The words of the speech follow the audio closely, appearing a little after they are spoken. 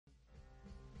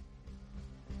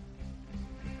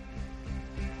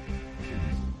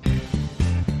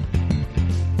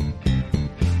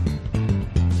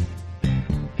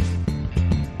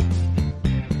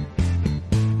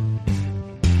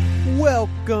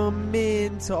Welcome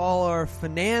in to all our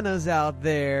bananas out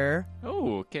there.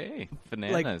 Oh, okay.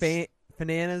 Bananas. Like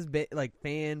bananas, like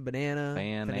fan, banana,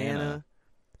 Fanana.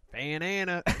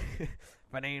 banana.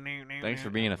 Thanks for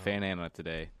being a fanana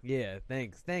today. Yeah,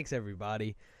 thanks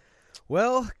everybody.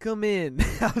 Welcome in.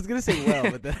 I was gonna say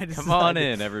but then I just Come on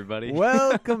in, everybody.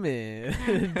 Welcome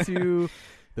in to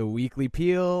the Weekly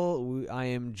Peel. I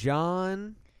am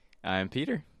John. I'm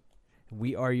Peter.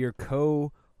 We are your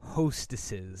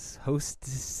co-hostesses.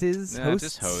 Hostesses? No,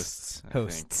 just hosts.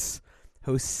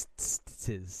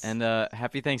 Hostesses. And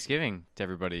happy Thanksgiving to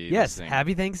everybody. Yes, listening.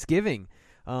 happy Thanksgiving.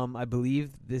 I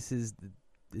believe this is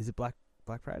it Black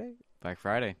Friday? Black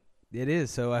Friday. It is.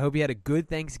 So I hope you had a good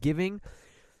Thanksgiving.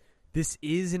 This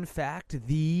is in fact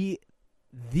the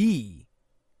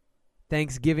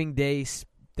Thanksgiving Day,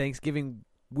 Thanksgiving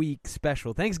week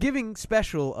special, Thanksgiving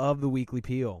special of the Weekly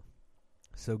Peel.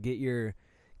 So get your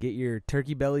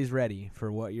turkey bellies ready for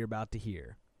what you're about to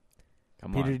hear.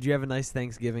 Come Peter, on. did you have a nice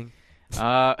Thanksgiving?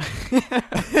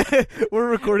 We're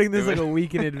recording this like a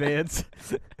week in advance.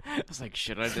 I was like,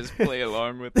 should I just play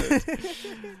along with this?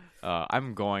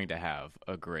 I'm going to have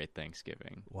a great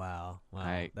Thanksgiving. Wow.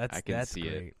 I can see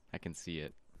great. it. I can see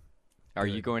it. Are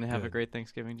you going to have a great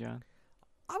Thanksgiving, John?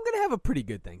 I'm gonna have a pretty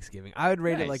good Thanksgiving. I would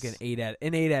rate it like an 8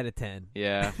 out of 10.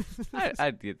 Yeah,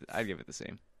 I'd give it the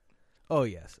same. Oh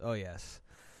yes.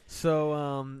 So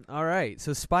all right.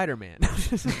 So Spider-Man.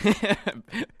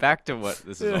 Back to what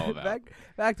this is all about.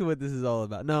 Back to what this is all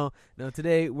about. No.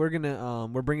 Today we're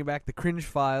bringing back the Cringe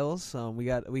files. We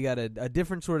got a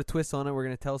different sort of twist on it. We're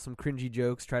gonna tell some cringy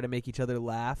jokes, try to make each other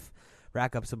laugh,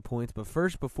 rack up some points. But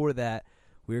first, before that,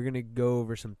 we're gonna go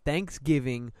over some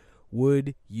Thanksgiving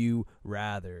would you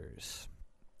rathers.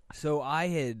 So I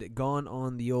had gone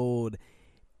on the old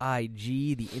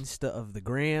IG, the Insta of the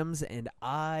Grams, and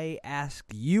I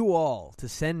asked you all to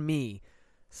send me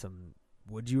some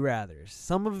would you rathers.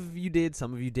 Some of you did,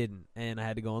 some of you didn't, and I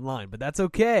had to go online, but that's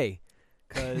okay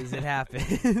because it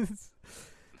happens.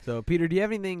 So, Peter, do you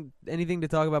have anything to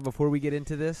talk about before we get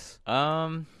into this?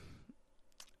 No.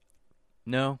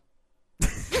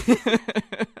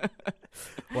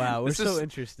 Wow, we're so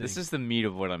interesting. This is the meat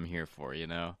of what I'm here for, you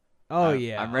know. Oh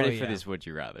yeah, I'm ready for these would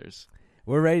you rathers.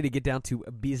 We're ready to get down to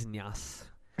business.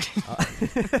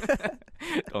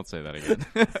 Don't say that again.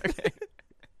 Okay.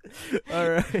 All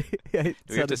right. Do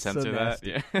we have to censor that?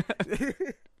 Yeah.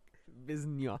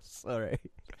 Business. All right.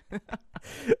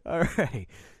 All right.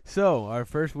 So our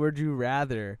first would you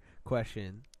rather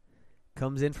question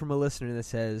comes in from a listener that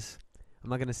says, I'm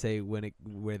not going to say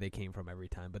where they came from every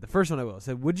time, but the first one I will. It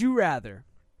said, would you rather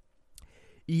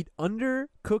eat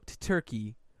undercooked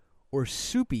turkey or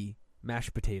soupy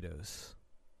mashed potatoes?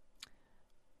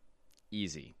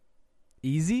 Easy.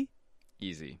 Easy?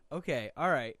 Easy. Okay.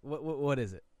 All right. What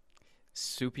is it?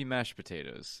 Soupy mashed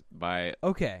potatoes by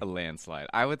a landslide.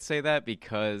 I would say that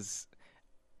because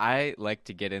I like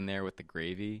to get in there with the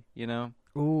gravy, you know?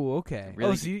 Ooh, okay.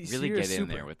 Really, so you're get a in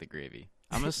there with the gravy.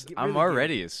 I'm really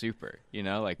already a super, you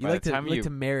know? Like you by like the time to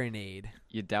marinade.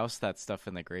 You douse that stuff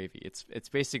in the gravy. It's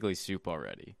basically soup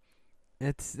already.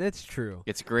 That's true.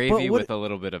 It's gravy with a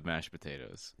little bit of mashed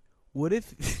potatoes. What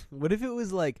if it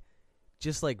was like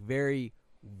just like very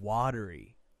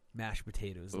watery mashed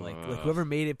potatoes? Like whoever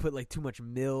made it put like too much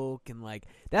milk and like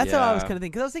that's how I was kind of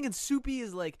thinking. Because I was thinking soupy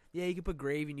is like, yeah, you can put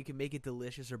gravy and you can make it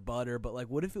delicious or butter, but like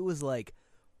what if it was like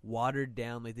watered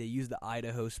down, like they used the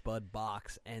Idaho Spud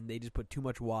box and they just put too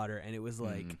much water and it was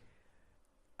like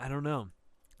I don't know.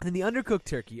 And then the undercooked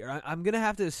turkey, I'm gonna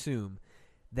have to assume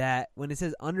that when it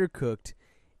says undercooked,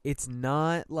 it's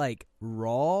not like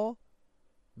raw.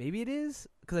 Maybe it is,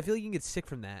 because I feel like you can get sick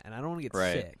from that, and I don't want to get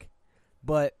sick.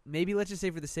 But maybe let's just say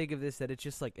for the sake of this that it's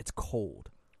just like it's cold,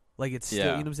 like it's still, you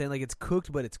know what I'm saying, like it's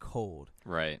cooked but it's cold.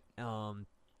 Right.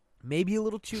 Maybe a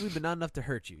little chewy, but not enough to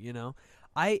hurt you. You know,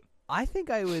 I think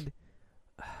I would.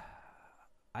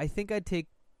 I think I'd take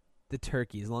the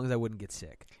turkey as long as I wouldn't get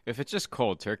sick. If it's just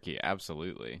cold turkey,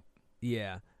 absolutely.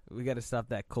 Yeah, we got to stop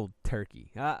that cold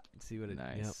turkey. Let's see what it.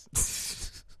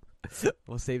 Nice. Yep.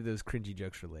 We'll save those cringy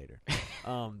jokes for later.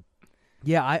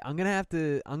 Yeah, I'm gonna have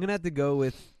to go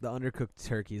with the undercooked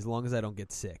turkey as long as I don't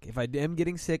get sick. If I am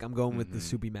getting sick, I'm going with the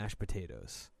soupy mashed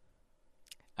potatoes.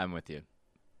 I'm with you.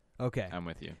 Okay, I'm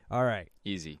with you. All right,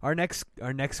 easy. Our next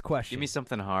question. Give me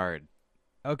something hard.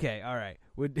 Okay, all right.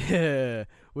 Would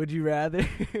you rather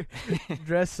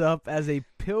dress up as a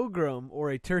pilgrim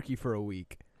or a turkey for a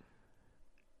week?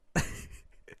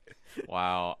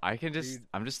 Wow,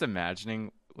 I'm just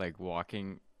imagining like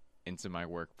walking into my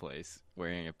workplace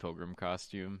wearing a pilgrim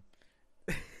costume,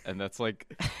 and that's like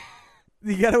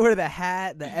You gotta wear the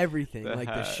hat, the everything, The like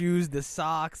hat. the shoes, the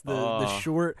socks, the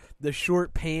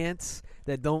short pants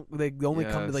that they only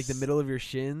come to like the Yes. middle of your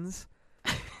shins.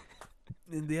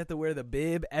 And they have to wear the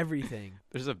bib, everything,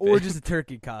 There's a or bib. just a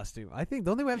turkey costume. I think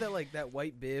don't they have that like that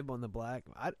white bib on the black?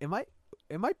 Am I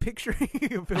picturing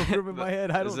a pilgrim in my head?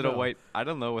 I don't know. Is it a white? I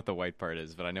don't know what the white part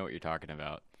is, but I know what you're talking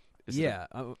about. They had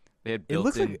it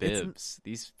looks built-in like it's- bibs.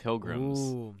 These pilgrims.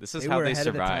 Ooh, This is they how were they ahead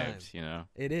of the survived. time. You know.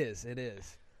 It is.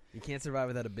 You can't survive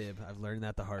without a bib. I've learned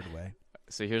that the hard way.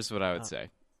 So here's what I would say.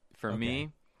 For okay. me,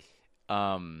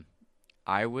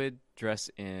 I would dress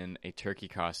in a turkey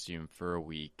costume for a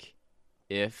week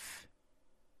if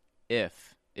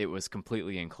it was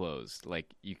completely enclosed.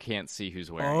 Like, you can't see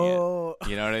who's wearing it.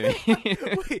 You know what I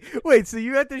mean? wait, so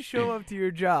you have to show up to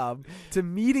your job, to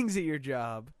meetings at your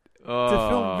job, to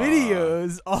film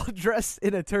videos all dressed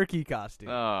in a turkey costume.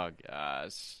 Oh,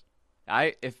 gosh.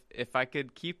 If I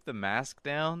could keep the mask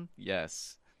down,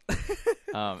 yes.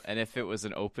 And if it was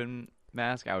an open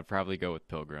mask, I would probably go with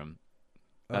Pilgrim.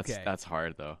 That's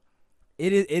hard, though.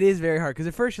 It is very hard, because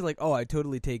at first you're like, oh, I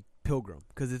totally take Pilgrim,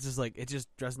 because it's just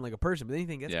dressing like a person, but then you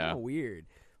think that's kind of weird.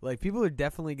 Like, people are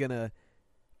definitely gonna,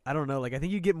 I don't know, like, I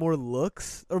think you get more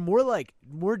looks or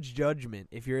more judgment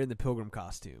if you're in the Pilgrim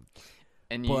costume.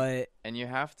 And you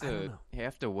have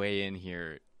to weigh in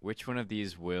here which one of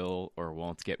these will or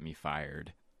won't get me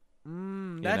fired.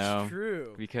 That's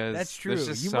true. Because that's true.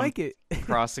 There's just might get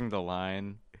crossing the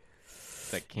line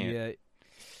that can't.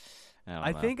 Yeah.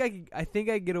 I think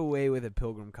I get away with a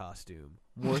Pilgrim costume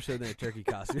more so than a turkey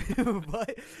costume.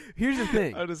 But here's the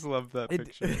thing. I just love that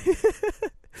picture.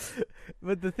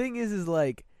 But the thing is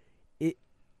like,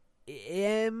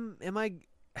 am I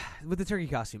with the turkey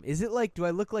costume? Is it like, do I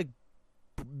look like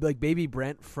Baby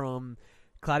Brent from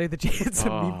Cloudy with a Chance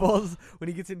of Meatballs when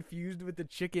he gets infused with the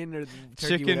chicken or the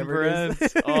turkey, Chicken Brent?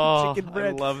 Chicken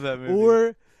Brent. I love that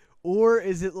movie. Or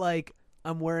is it like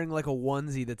I'm wearing like a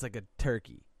onesie that's like a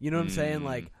turkey? You know what I'm saying?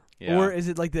 Like, yeah. Or is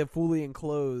it like the fully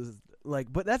enclosed?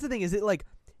 Like, but that's the thing. Is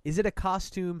it a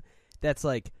costume that's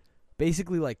like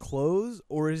basically like clothes,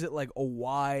 or is it like a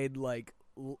wide like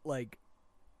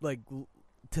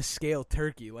to scale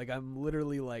turkey? Like, I'm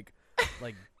literally like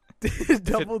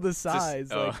double the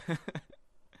size.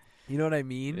 You know what I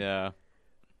mean? Yeah.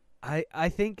 I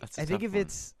think if one.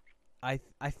 it's I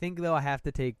think though I have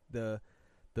to take the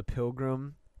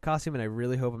Pilgrim costume, and I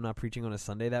really hope I'm not preaching on a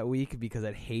Sunday that week, because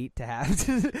I'd hate to have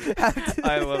to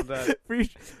I love that.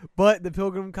 preach. But the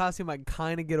Pilgrim costume I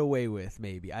kind of get away with,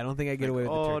 maybe. I don't think I get away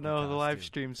with the turkey costume. The live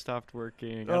stream stopped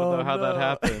working. I don't know how that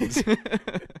happened.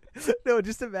 No,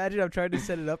 just imagine I'm trying to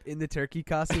set it up in the turkey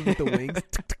costume with the wings.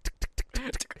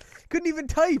 Couldn't even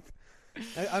type.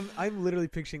 I'm literally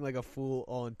picturing like a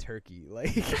full-on turkey.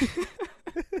 Like,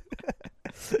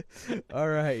 all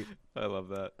right. I love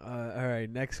that. All right,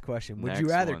 next question. Would Next you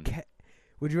rather one.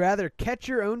 would you rather catch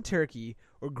your own turkey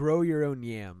or grow your own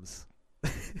yams?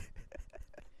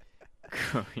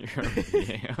 Grow your own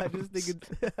yams. I just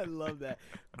think I love that.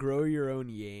 Grow your own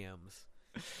yams.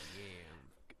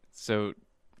 So,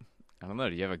 I don't know.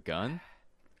 Do you have a gun?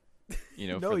 You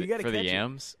know, No, for you gotta the catch it.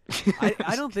 yams.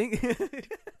 I don't think.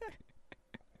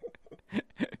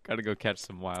 Gotta go catch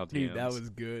some wild yams. Dude, that was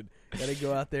good. Gotta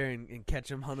go out there and catch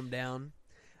them, hunt them down.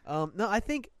 No, I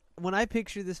think when I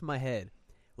picture this in my head,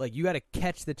 like, you gotta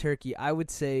catch the turkey, I would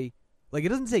say, like, it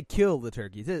doesn't say kill the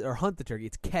turkey or hunt the turkey.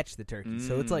 It's catch the turkey.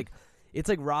 So it's like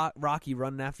Rocky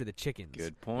running after the chickens.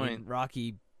 Good point. In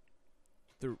Rocky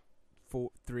 3.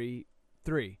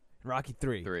 Rocky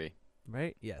 3. 3.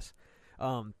 Right? Yes.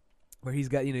 Where he's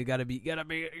got, you gotta be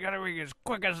as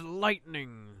quick as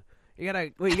lightning. You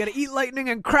gotta eat lightning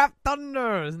and crap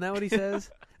thunder. Isn't that what he says?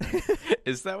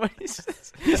 Is that what he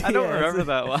says? I don't remember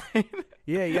that line.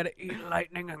 Yeah, you gotta eat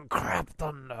lightning and crap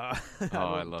thunder.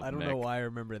 I love Mick. I don't know why I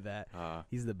remember that.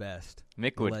 He's the best.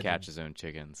 Mick would catch his own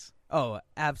chickens. Oh,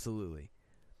 absolutely.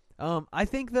 I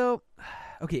think though,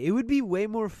 okay, it would be way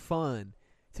more fun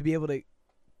to be able to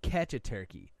catch a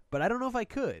turkey, but I don't know if I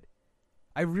could.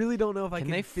 I really don't know if I can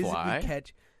physically fly?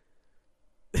 catch.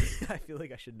 I feel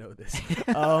like I should know this.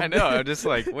 I know. I'm just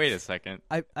like, wait a second.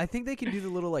 I think they can do the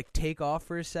little like take off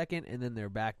for a second and then they're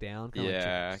back down.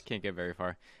 Yeah, I can't get very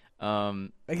far.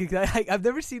 I've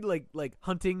never seen like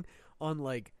hunting on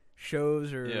like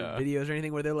shows or videos or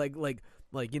anything where they're like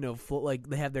full, like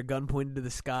they have their gun pointed to the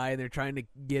sky and they're trying to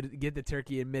get the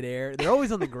turkey in midair. They're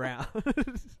always on the ground. I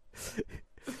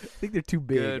think they're too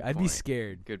big. I'd be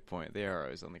scared. Good point. They are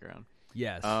always on the ground.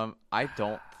 Yes. I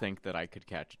don't think that I could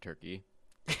catch a turkey.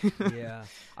 Yeah.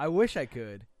 I wish I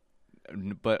could.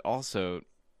 But also,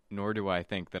 nor do I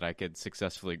think that I could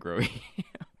successfully grow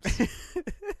yams.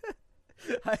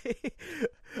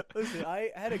 Listen,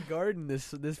 I had a garden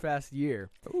this past year,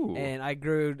 Ooh. and I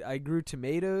grew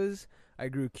tomatoes, I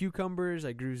grew cucumbers,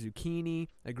 I grew zucchini,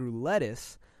 I grew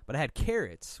lettuce, but I had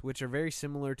carrots, which are very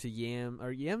similar to yam.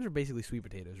 Or yams are basically sweet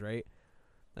potatoes, right?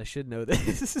 I should know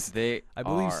this. I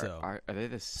believe so. Are they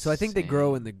the same? So I think they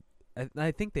grow in the.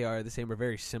 I think they are the same or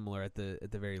very similar at the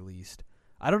very least.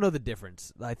 I don't know the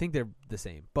difference. I think they're the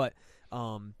same, but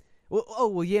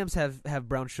well, yams have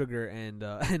brown sugar and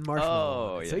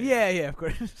marshmallow. Oh, So yeah. of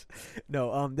course.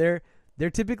 No, they're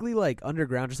typically like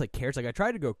underground, just like carrots. Like I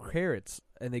tried to grow carrots,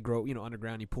 and they grow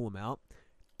underground. You pull them out.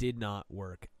 Did not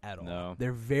work at all. No.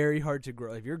 They're very hard to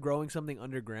grow. If you're growing something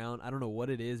underground, I don't know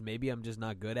what it is. Maybe I'm just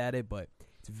not good at it, but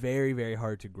it's very, very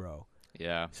hard to grow.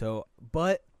 Yeah. So,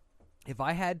 but if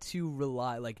I had to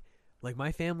rely, like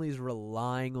my family is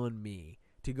relying on me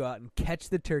to go out and catch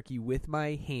the turkey with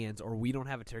my hands, or we don't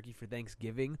have a turkey for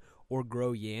Thanksgiving, or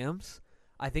grow yams,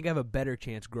 I think I have a better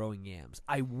chance growing yams.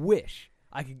 I wish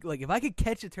I could, like, if I could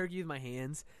catch a turkey with my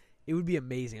hands, it would be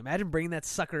amazing. Imagine bringing that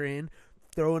sucker in,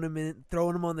 throwing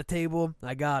him on the table.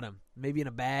 I got him. Maybe in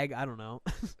a bag. I don't know.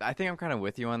 I think I'm kind of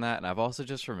with you on that, and I've also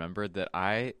just remembered that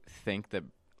I think that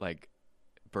like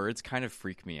birds kind of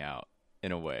freak me out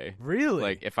in a way. Really?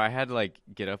 Like if I had to like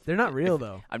get up, they're not real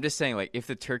though. I'm just saying, like if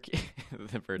the turkey,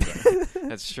 the birds are.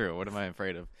 That's true. What am I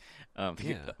afraid of? I'm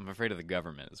afraid of the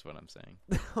government is what I'm saying.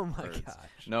 Oh my Birds. gosh.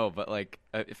 No, but like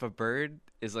if a bird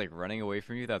is like running away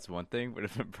from you, that's one thing. But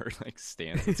if a bird like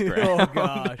stands its ground Oh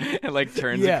gosh. and like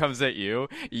turns and comes at you,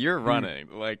 you're running.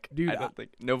 Like Dude, I don't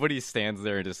think nobody stands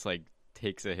there and just like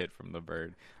takes a hit from the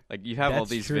bird. Like you have all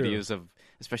these videos of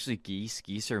especially geese.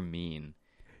 Geese are mean.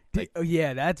 Like,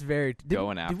 that's very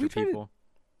going after people.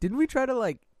 Didn't we try to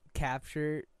like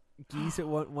capture geese at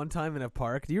one time in a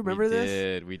park? Do you remember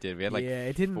this? We did. We had like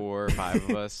it didn't... 4 or 5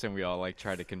 of us, and we all like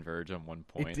tried to converge on one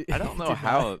point. I don't know did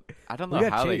how. not. I don't know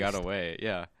how they got chased. away.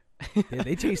 Yeah. Yeah,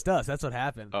 they chased us. That's what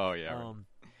happened. Oh yeah.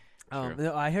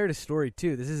 No, I heard a story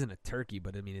too. This isn't a turkey,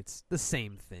 but I mean it's the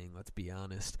same thing. Let's be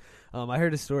honest. I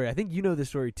heard a story. I think you know the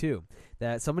story too.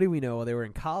 That somebody we know, while they were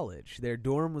in college, their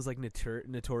dorm was like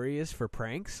notorious for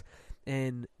pranks,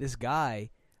 and this guy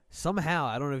somehow,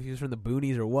 I don't know if he was from the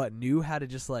boonies or what, knew how to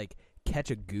just like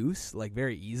catch a goose like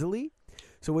very easily.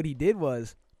 So what he did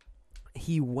was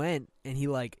he went and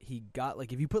he got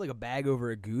like, if you put like a bag over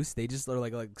a goose, they just are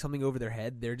like something over their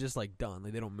head, they're just like done,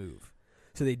 like they don't move.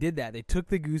 So they did that. They took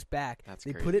the goose back.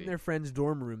 They put it in their friend's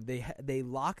dorm room. They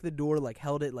locked the door, like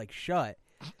held it like shut.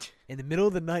 In the middle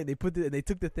of the night, they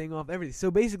took the thing off, everything. So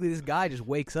basically, this guy just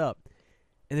wakes up,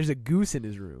 and there's a goose in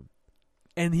his room,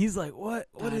 and he's like, "What?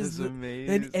 What is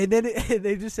amazing?" And then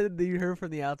they just said that you heard from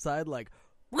the outside like,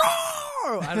 "Roar!"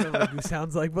 I don't know what a goose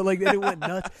sounds like, but like then it went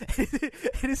nuts,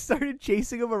 and it started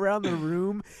chasing him around the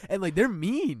room, and like they're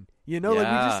mean. Like we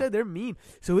just said, they're mean.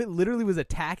 So it literally was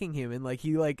attacking him, and like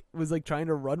he like was like trying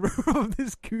to run from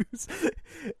this goose.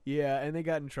 Yeah, and they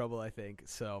got in trouble, I think.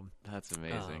 So that's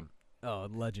amazing.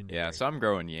 Legendary. Yeah, so I'm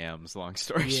growing yams. Long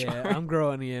story short. Yeah, I'm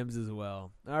growing yams as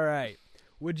well. All right.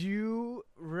 Would you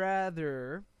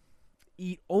rather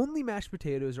eat only mashed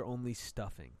potatoes or only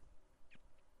stuffing?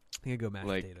 I think I'd go mashed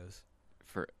potatoes.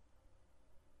 For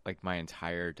like my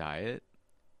entire diet.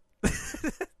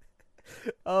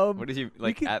 What did you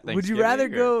like at Thanksgiving? Would you rather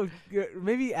go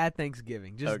maybe at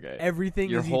Thanksgiving? Just everything.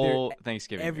 Your is whole either,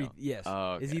 Thanksgiving meal. Yes.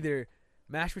 Oh, okay. Is either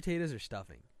mashed potatoes or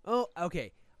stuffing. Oh,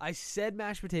 okay. I said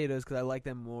mashed potatoes because I like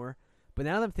them more. But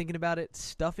now that I'm thinking about it,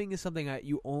 stuffing is something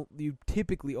you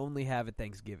typically only have at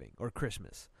Thanksgiving or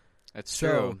Christmas. That's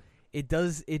true. It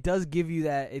does give you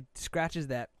that. It scratches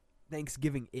that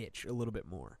Thanksgiving itch a little bit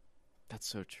more. That's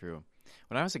so true.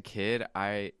 When I was a kid,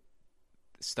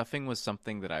 stuffing was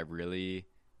something that I really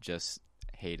just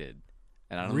hated.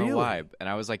 And I don't know why. And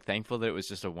I was like thankful that it was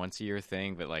just a once a year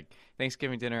thing. But like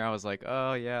Thanksgiving dinner, I was like,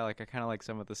 oh yeah, like I kind of like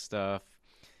some of the stuff.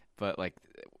 But like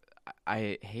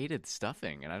I hated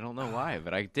stuffing, and I don't know why.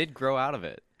 But I did grow out of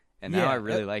it, and now I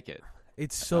really like it.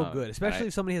 It's so good, especially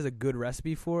if somebody has a good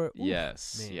recipe for it. Ooh,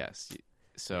 yes.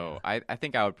 So I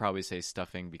think I would probably say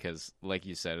stuffing because, like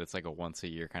you said, it's like a once a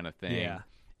year kind of thing. Yeah.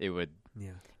 It would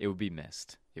be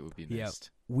missed. It would be missed.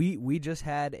 We just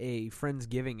had a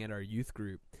Friendsgiving at our youth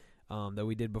group that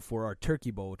we did before our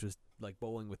turkey bowl, which was like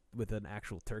bowling with an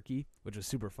actual turkey, which was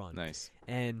super fun. Nice.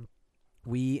 And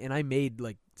I made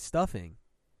like stuffing.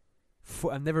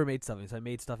 I've never made stuffing, so I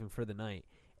made stuffing for the night.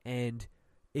 And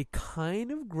it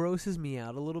kind of grosses me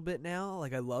out a little bit now.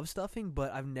 Like I love stuffing,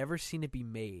 but I've never seen it be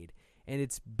made. And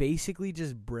it's basically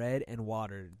just bread and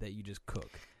water that you just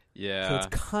cook. Yeah. So it's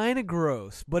kind of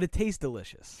gross, but it tastes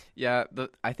delicious. Yeah,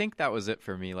 I think that was it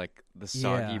for me, like the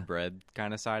soggy bread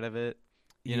kind of side of it,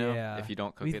 you know, if you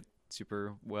don't cook it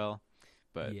super well.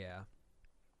 But yeah.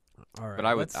 All right. But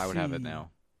I would have it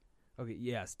now. Okay.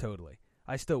 Yes, totally.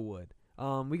 I still would.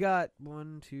 We got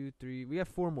 1, 2, 3. We got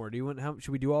 4 more. Do you want?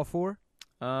 Should we do all 4?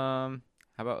 How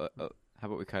about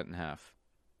we cut it in half?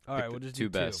 All right, we'll just do 2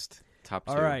 best. Top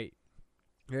 2. All right.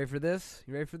 You ready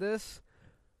for this?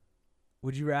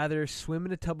 Would you rather swim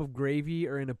in a tub of gravy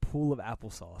or in a pool of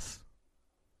applesauce?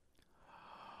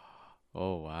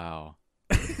 Oh, wow.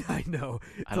 I know.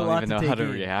 I don't even know how to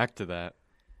react to that.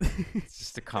 It's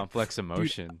just a complex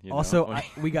emotion. Dude, also,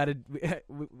 we gotta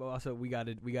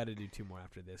do 2 more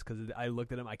after this because I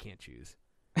looked at them. I can't choose.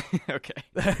 Okay.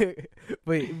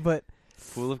 but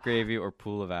pool of gravy or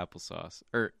pool of applesauce?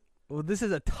 Well, this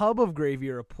is a tub of gravy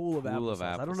or a pool of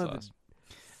applesauce. I don't know.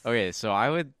 Okay, so I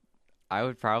would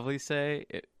probably say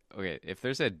if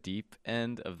there's a deep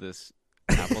end of this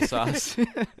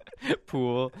applesauce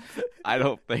pool, I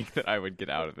don't think that I would get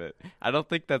out of it. I don't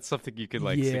think that's something you could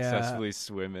successfully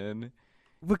swim in.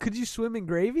 But could you swim in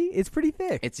gravy? It's pretty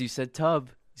thick. You said tub.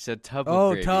 You said tub.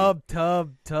 Oh, gravy. tub.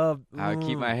 I would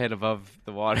keep my head above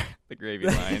the water, the gravy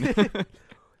line.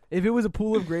 If it was a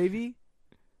pool of gravy,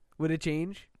 would it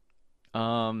change?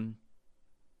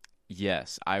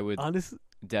 Yes, I would. Honestly,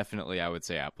 definitely, I would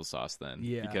say applesauce then.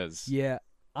 Yeah, because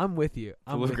I'm with you.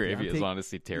 Pool of gravy is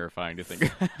honestly terrifying to think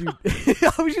about. Dude,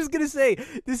 I was just gonna say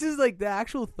this is like the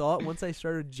actual thought. Once I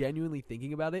started genuinely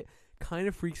thinking about it, kind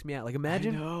of freaks me out. Like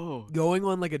imagine going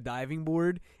on like a diving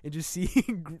board and just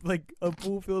seeing like a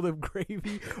pool filled of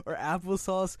gravy or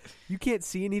applesauce. You can't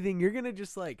see anything. You're gonna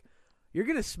just like. You're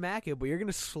going to smack it, but you're going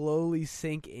to slowly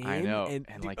sink in. I know. And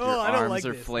like your arms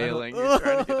are flailing. You're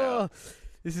trying to get out.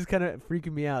 This is kind of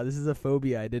freaking me out. This is a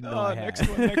phobia I didn't know I had.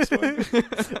 Next one.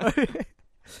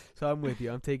 So I'm with you.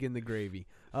 I'm taking the gravy.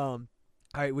 All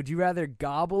right. Would you rather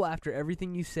gobble after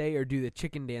everything you say or do the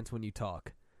chicken dance when you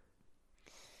talk?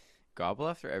 Gobble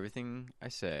after everything I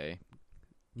say.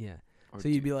 Yeah. So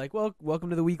you'd be like, well, welcome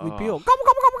to the weekly peel. Gobble, gobble,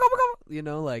 gobble, gobble, gobble. You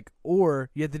know, like, or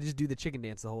you have to just do the chicken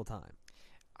dance the whole time.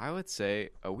 I would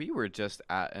say we were just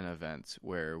at an event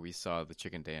where we saw the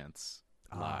chicken dance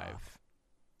live.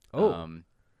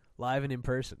 Live and in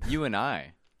person. You and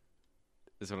I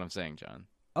is what I'm saying, John.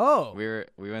 Oh.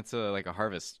 We went to like a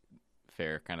harvest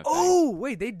fair kind of thing. Oh,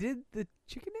 wait, they did the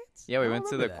chicken dance? Yeah, we went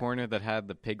to the corner that had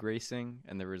the pig racing,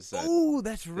 and there was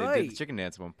that's right. They did the chicken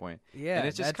dance at one point. Yeah, and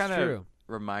it just kind of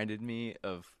reminded me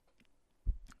of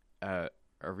a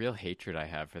real hatred I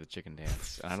have for the chicken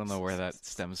dance. I don't know where that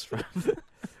stems from.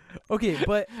 Okay,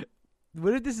 but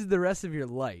what if this is the rest of your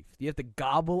life? Do you have to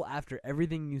gobble after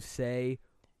everything you say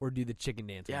or do the chicken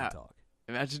dance when you talk?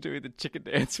 Imagine doing the chicken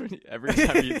dance every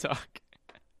time you talk.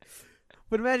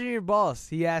 But imagine your boss.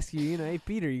 He asks you, hey,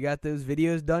 Peter, you got those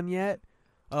videos done yet?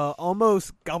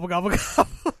 Almost. Gobble, gobble,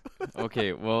 gobble.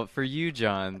 Okay, well, for you,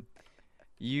 John,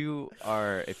 you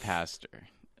are a pastor.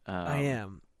 I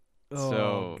am.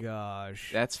 Oh, gosh.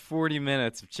 That's 40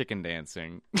 minutes of chicken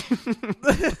dancing.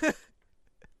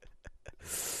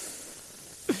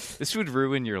 This would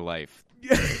ruin your life.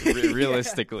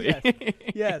 Realistically.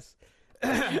 Yes.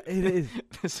 It is.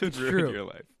 This would ruin your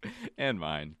life. And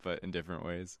mine, but in different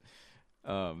ways.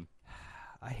 I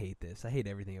hate this. I hate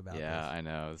everything about this. Yeah, I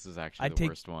know. This is actually the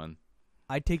worst one.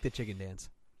 I'd take the chicken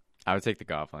dance. I would take the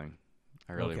gobbling.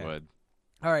 I really would.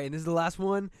 All right, and this is the last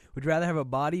one. Would you rather have a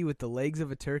body with the legs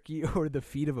of a turkey or the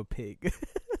feet of a pig?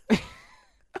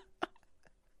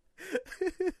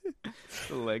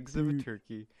 The legs of a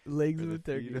turkey. Legs of a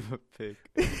turkey. Feet of a pig.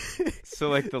 So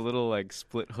like the little like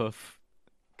split hoof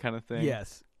kind of thing?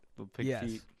 Yes. Little pig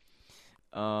feet.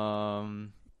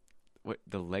 What,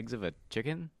 the legs of a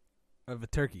chicken? Of a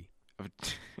turkey.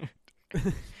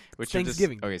 Which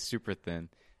Thanksgiving. Are just, super thin.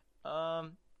 I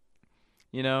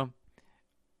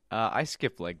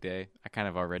skip leg day. I kind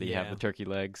of already have the turkey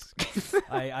legs.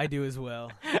 I do as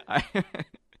well.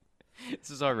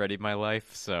 This is already my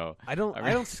life, so I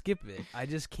don't skip it. I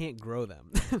just can't grow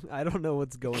them. I don't know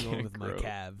what's going on with my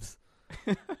calves.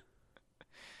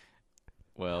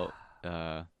 Well,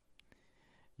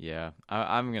 yeah.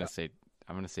 I'm gonna say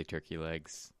turkey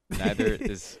legs.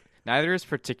 Neither is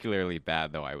particularly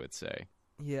bad, though. I would say.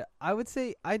 Yeah, I would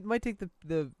say I might take the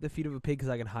feet of a pig because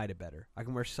I can hide it better. I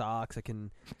can wear socks. I can,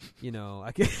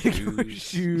 I can wear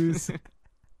shoes,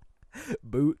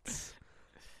 boots.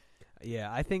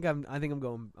 Yeah, I think I'm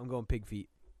going pig feet.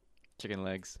 Chicken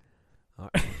legs.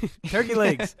 All right. Turkey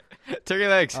legs. Turkey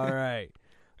legs. All right,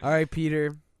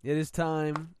 Peter. It is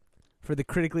time for the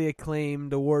critically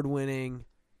acclaimed, award-winning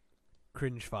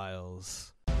Cringe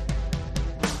Files.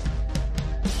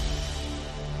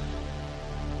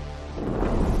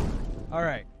 All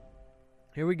right,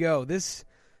 here we go. This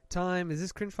time, is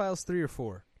this Cringe Files 3 or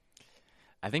 4?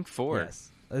 I think 4.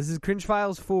 Yes. This is Cringe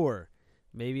Files 4.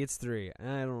 Maybe it's 3. I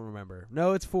don't remember.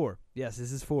 No, it's 4. Yes,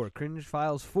 this is 4. Cringe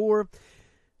Files 4.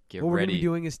 Get what we're ready. going to be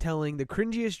doing is telling the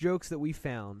cringiest jokes that we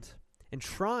found and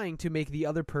trying to make the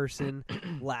other person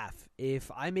laugh. If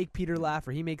I make Peter laugh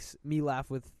or he makes me laugh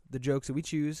with the jokes that we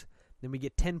choose, then we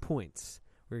get 10 points.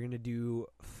 We're going to do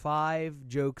 5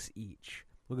 jokes each.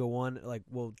 We'll go one, like,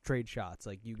 we'll trade shots.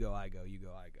 Like, you go, I go, you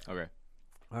go, I go. Okay.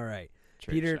 All right.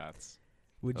 Trade Peter, shots.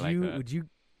 would I like you, that. would you,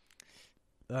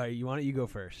 all right, you want it? You go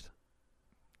first.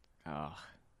 Oh.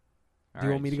 Do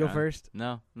you want me to go first?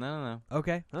 No.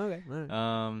 Okay. All right.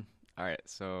 All right.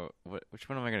 So, which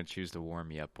one am I going to choose to warm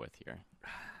me up with here?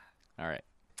 All right.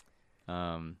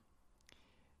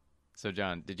 So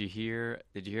John, did you hear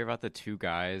about the 2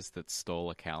 guys that stole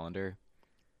a calendar?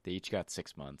 They each got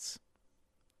 6 months.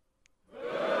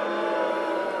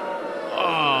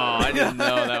 Oh, I didn't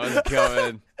know that was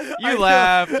coming. You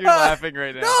laughed. You're laughing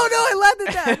right now. No, I laughed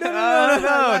at that.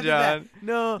 No, John.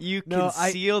 No, You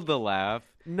concealed the laugh.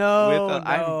 No,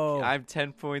 I'm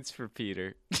 10 points for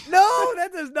Peter. No,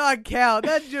 that does not count.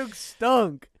 That joke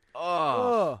stunk.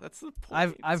 Oh, that's the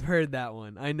point. I've heard that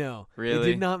one. I know. Really? It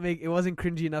did not make. It wasn't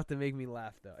cringy enough to make me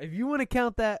laugh though. If you want to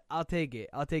count that, I'll take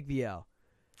it. I'll take the L.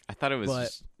 I thought it was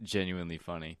just genuinely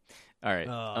funny. All right.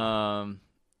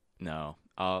 No,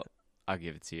 I'll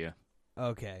give it to you.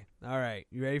 Okay. All right.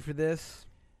 You ready for this?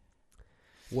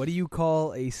 What do you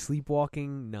call a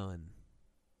sleepwalking nun?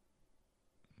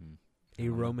 A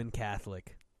Roman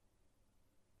Catholic.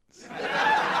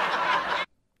 A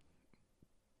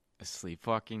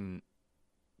sleepwalking.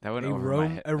 That went over my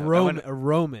head. A Roman.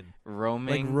 Roaming.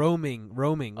 Like roaming.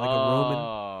 Like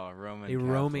a Roman. A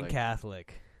Roman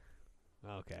Catholic.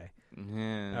 Okay.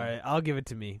 Yeah. All right. I'll give it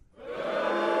to me.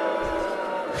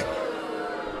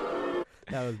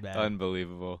 That was bad.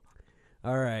 Unbelievable.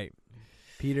 All right.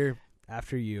 Peter,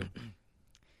 after you.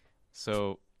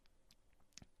 So,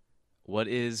 what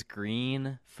is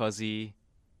green, fuzzy,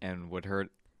 and would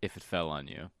hurt if it fell on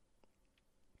you?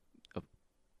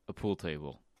 A pool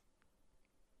table.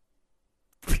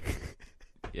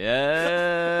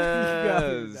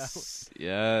 Yes.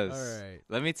 Yes. All right.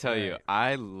 Let me tell you,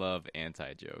 I love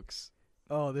anti-jokes.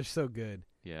 Oh, they're so good.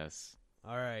 Yes.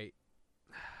 All right.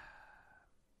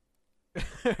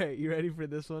 All right, you ready for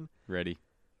this one? Ready.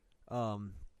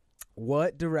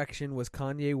 What direction was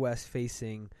Kanye West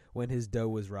facing when his dough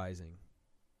was rising?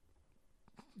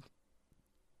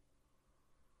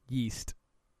 Yeast.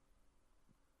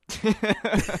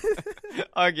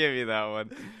 I'll give you that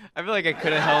one. I feel like I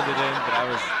could have held it in, but that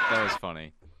was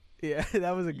funny. Yeah,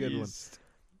 that was a good Yeast.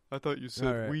 I thought you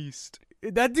said Weast.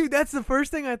 That's the first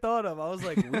thing I thought of. I was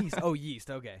like, Weast. Oh, yeast.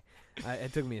 Okay.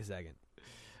 It took me a second.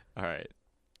 All right.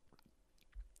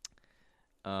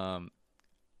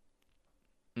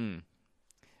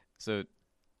 So,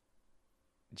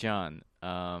 John.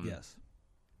 Yes.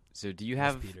 So do you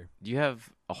have Peter. Do you have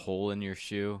a hole in your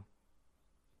shoe?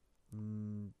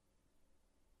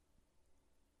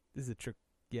 This is a trick.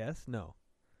 Yes. No.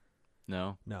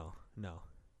 No. No.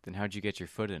 Then how'd you get your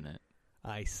foot in it?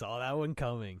 I saw that one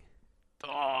coming.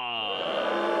 Oh.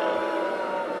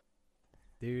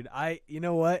 Dude, you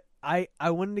know what? I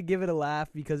wanted to give it a laugh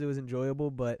because it was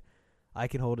enjoyable, but I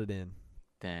can hold it in.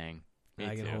 Dang.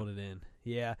 I can hold it in.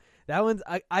 Yeah. That one's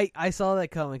I saw that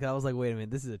coming because I was like, wait a minute,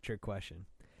 this is a trick question.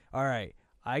 All right.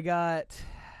 I got,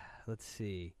 let's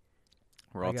see.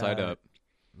 We're all tied up.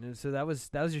 So that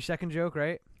was your second joke,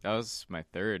 right? That was my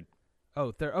third.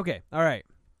 Oh, third. Okay. All right.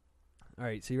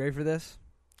 So you ready for this?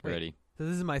 Ready. So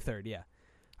this is my third, yeah.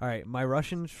 All right. My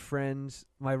Russian friends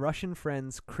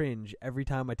cringe every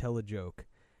time I tell a joke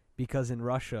because in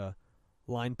Russia,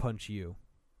 line punch you.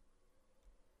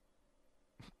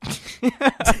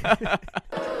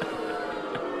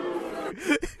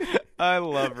 I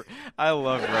love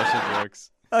Russian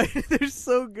jokes. They're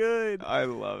so good. I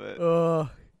love it.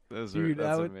 That's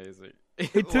amazing.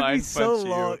 It took me so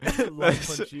long. Line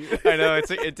punch you. I know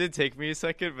it did take me a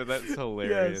second, but that's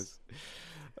hilarious. Yes.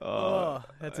 Oh,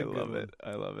 that's a good one.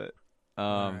 I love it.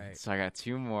 All right. So I got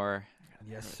 2 more.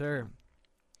 Yes, sir.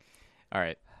 All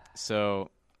right. So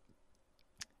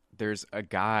there's a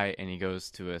guy, and he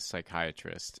goes to a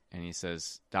psychiatrist, and he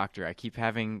says, "Doctor, I keep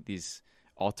having these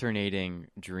alternating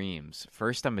dreams.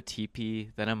 First I'm a teepee,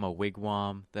 then I'm a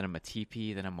wigwam, then I'm a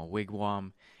teepee, then I'm a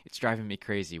wigwam. It's driving me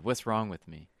crazy. What's wrong with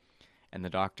me?" And the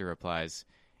doctor replies,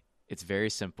 "It's very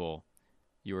simple.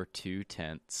 You're 2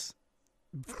 tents."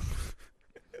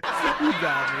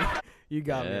 You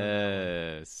got me.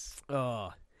 Yes.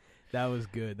 Oh, that was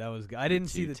good. I didn't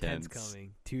see the tents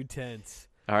coming. 2 tents.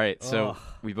 All right, so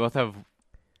we both have.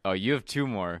 Oh, you have 2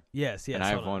 more. Yes. And I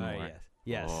have 1 more.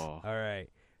 Yes. Oh. All right.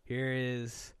 Here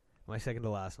is My second to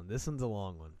last one. This one's a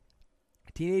long one.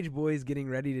 A teenage boy is getting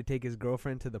ready to take his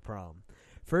girlfriend to the prom.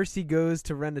 First, he goes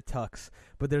to rent a tux,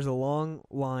 but there's a long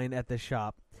line at the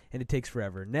shop, and it takes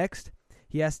forever. Next,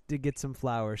 he has to get some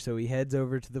flowers, so he heads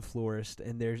over to the florist,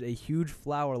 and there's a huge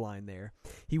flower line there.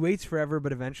 He waits forever,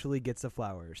 but eventually gets the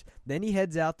flowers. Then he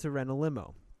heads out to rent a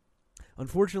limo.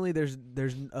 Unfortunately, there's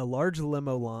a large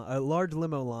limo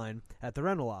line at the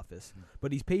rental office,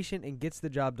 but he's patient and gets the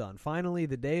job done. Finally,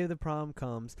 the day of the prom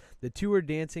comes. The two are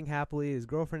dancing happily. His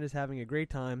girlfriend is having a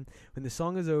great time. When the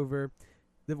song is over,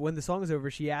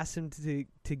 she asks him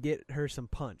to get her some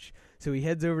punch. So he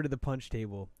heads over to the punch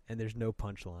table, and there's no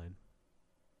punchline.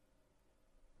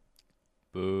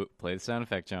 Boo! Play the sound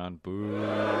effect, John. Boo!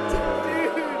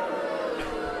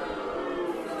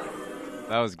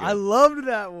 That was good. I loved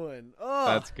that one. Oh.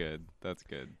 That's good.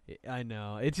 I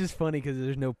know. It's just funny because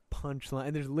there's no punchline.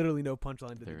 And there's literally no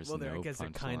punchline. I guess there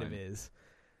kind of is.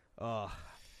 Oh.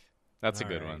 That's a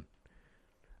good one.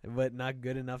 But not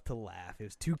good enough to laugh. It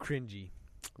was too cringy.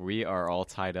 We are all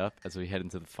tied up as we head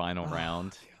into the final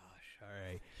round. Gosh. All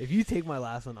right. If you take my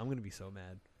last one, I'm going to be so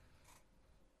mad.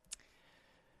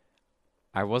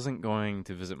 I wasn't going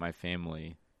to visit my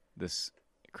family this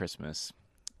Christmas,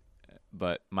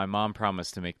 but my mom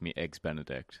promised to make me Eggs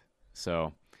Benedict,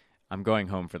 so I'm going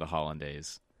home for the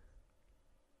hollandaise.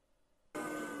 I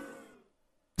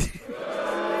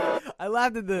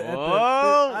laughed at the... What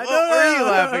are you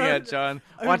laughing at, John?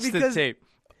 Watch the tape.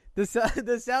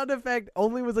 The sound effect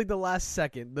only was like the last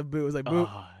second. The boo was like boo.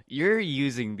 You're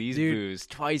using these boos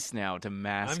twice now to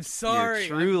mask I'm sorry.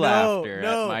 your true laughter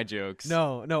at my jokes.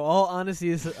 No. All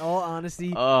honesty,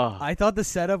 I thought the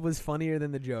setup was funnier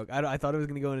than the joke. I thought it was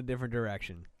going to go in a different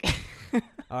direction.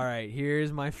 All right,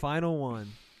 here's my final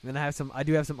one. Then I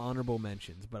do have some honorable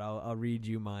mentions, but I'll read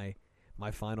you my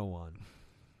final one.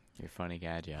 You're a funny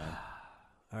guy, John.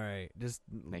 All right, just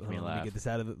make me laugh. Let me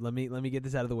get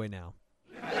this out of the way now.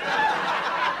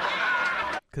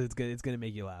 Because it's gonna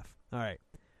make you laugh. All right.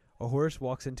 A horse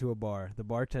walks into a bar. The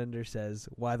bartender says,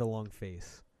 "Why the long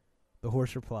face?" The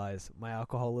horse replies, "My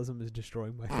alcoholism is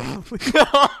destroying my family."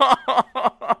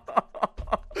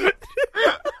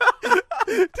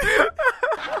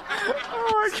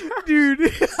 Dude,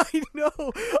 I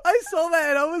know. I saw that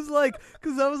and I was like,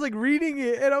 because I was like reading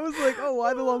it and I was like, oh,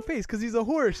 why the long face? Because he's a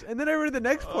horse. And then I read the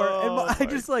next part and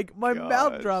my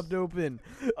mouth dropped open.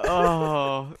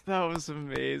 Oh, that was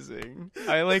amazing.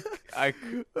 I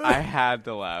had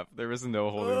to laugh. There was no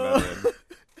holding that in.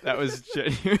 That was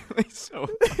genuinely so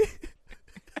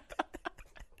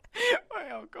my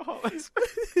alcoholism.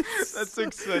 That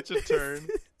took such a turn.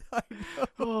 I know.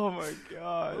 Oh my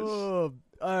gosh. Oh,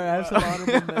 all right, I have some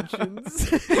honorable mentions.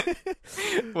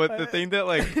 The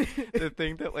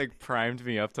thing that primed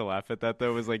me up to laugh at that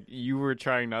though was like you were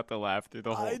trying not to laugh through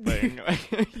the whole thing.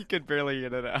 Like, you could barely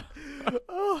get it out.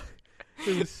 Oh,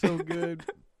 it was so good.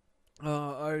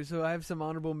 All right, so I have some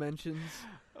honorable mentions.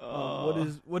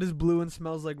 What is blue and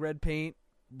smells like red paint?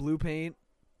 Blue paint.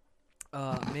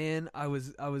 Man, I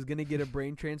was gonna get a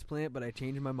brain transplant, but I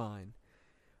changed my mind.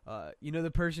 You know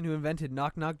the person who invented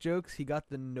knock-knock jokes? He got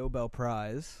the Nobel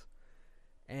Prize.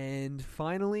 And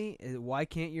finally, why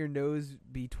can't your nose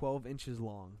be 12 inches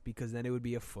long? Because then it would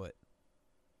be a foot.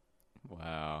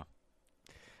 Wow.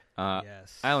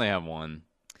 Yes. I only have one.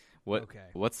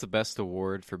 What's the best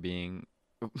award for being...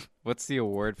 What's the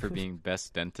award for being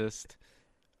best dentist?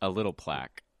 A little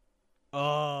plaque.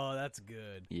 Oh, that's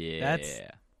good. Yeah.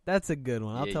 That's a good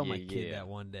one. I'll tell my kid that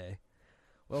one day.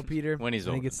 Well, Peter, when he's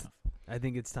old enough. I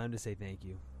think it's time to say thank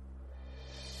you.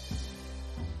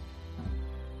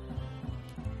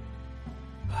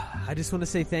 I just want to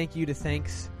say thank you to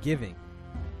Thanksgiving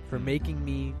for making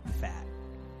me fat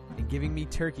and giving me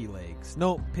turkey legs.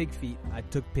 No, pig feet. I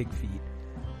took pig feet.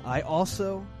 I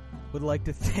also would like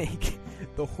to thank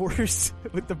the horse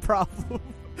with the problem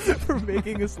for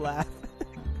making us laugh.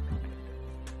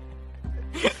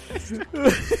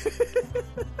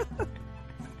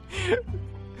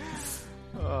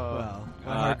 Well,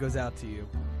 my heart goes out to you.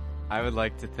 I would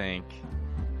like to thank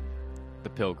the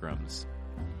Pilgrims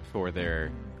for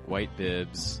their white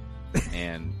bibs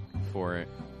and for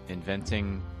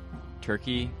inventing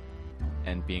turkey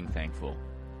and being thankful.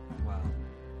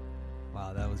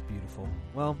 Wow, that was beautiful.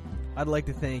 Well, I'd like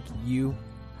to thank you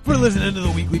for listening to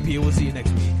the Weekly Peel. We'll see you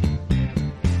next week.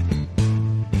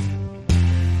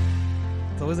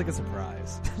 It's always like a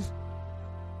surprise.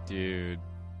 Dude.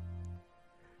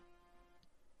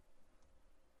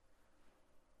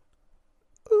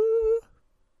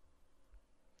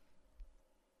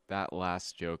 That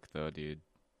last joke, though, dude.